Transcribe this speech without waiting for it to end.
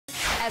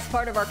As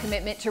part of our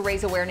commitment to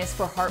raise awareness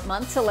for Heart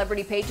Month,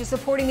 Celebrity Page is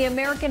supporting the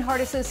American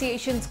Heart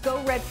Association's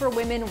Go Red for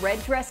Women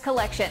Red Dress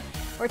Collection.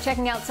 We're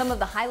checking out some of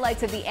the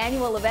highlights of the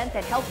annual event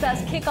that helped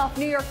us kick off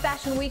New York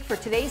Fashion Week for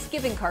today's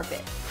giving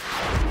carpet.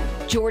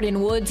 Jordyn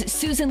Woods,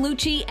 Susan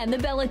Lucci, and the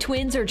Bella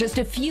twins are just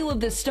a few of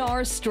the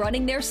stars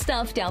strutting their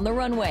stuff down the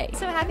runway.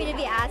 So happy to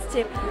be asked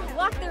to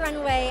walk the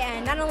runway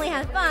and not only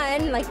have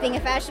fun, like being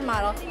a fashion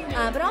model,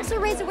 but also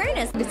raise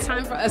awareness. It's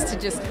time for us to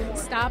just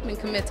stop and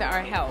commit to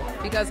our health,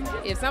 because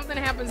if something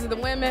happens to the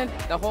women,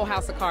 the whole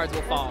house of cards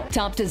will fall.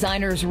 Top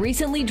designers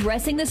recently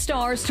dressing the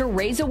stars to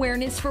raise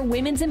awareness for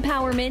women's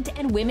empowerment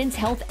and women's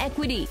health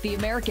equity. The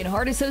American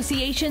Heart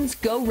Association's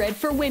Go Red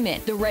for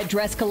Women. The red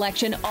dress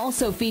collection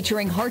also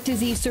featuring heart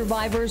disease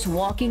survivors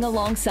walking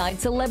alongside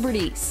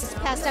celebrities. This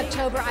past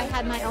October, I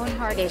had my own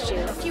heart issue.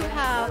 If you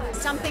have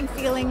something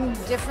feeling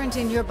different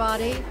in your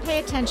body, pay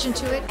attention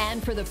to it.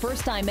 And for the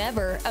first time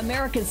ever,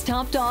 America's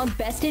top dog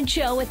Best in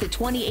Show at the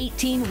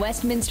 2018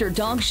 Westminster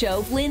Dog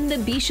Show, Flynn the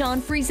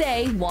Bichon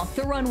Frise walked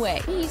the runway.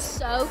 He's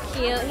so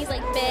cute. He's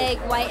like big,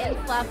 white and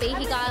fluffy.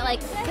 He got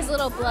like his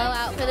little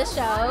blowout for the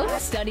show.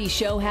 Studies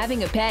show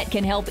having a pet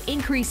can help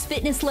increase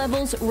fitness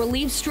levels,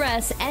 relieve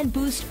stress, and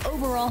boost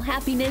overall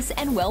happiness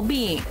and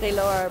well-being. They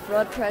lower our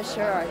blood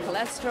pressure, our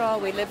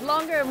cholesterol, we live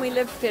longer and we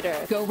live fitter.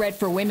 Go Red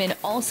for Women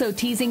also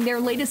teasing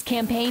their latest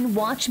campaign,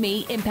 Watch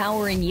Me,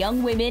 empowering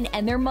young women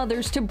and their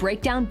mothers to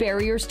break down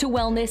barriers to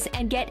wellness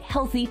and get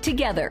healthy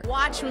together.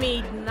 Watch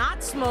me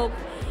not smoke,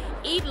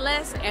 eat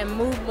less, and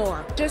move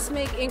more. Just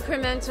make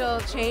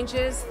incremental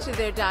changes to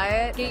their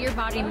diet. Get your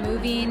body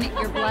moving,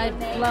 your blood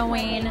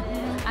flowing,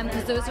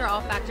 because those are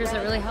all factors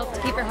that really help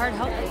to keep your heart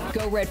healthy.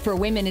 Go Red for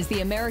Women is the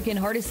American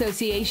Heart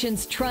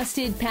Association's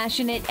trusted,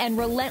 passionate, and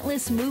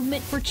relentless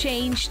movement for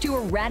change to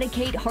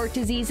eradicate heart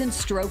disease and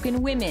stroke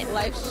in women.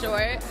 Life's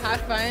short,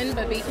 have fun,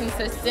 but be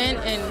consistent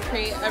and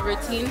create a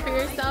routine for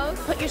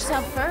yourself. Put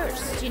yourself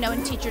first,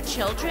 and teach your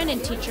children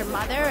and teach your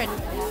mother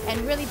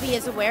and really be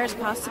as aware as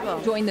possible.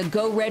 Join the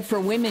Go Red for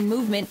Women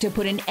movement to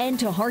put an end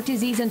to heart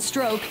disease and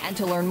stroke, and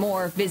to learn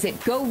more, visit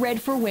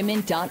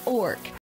goredforwomen.org.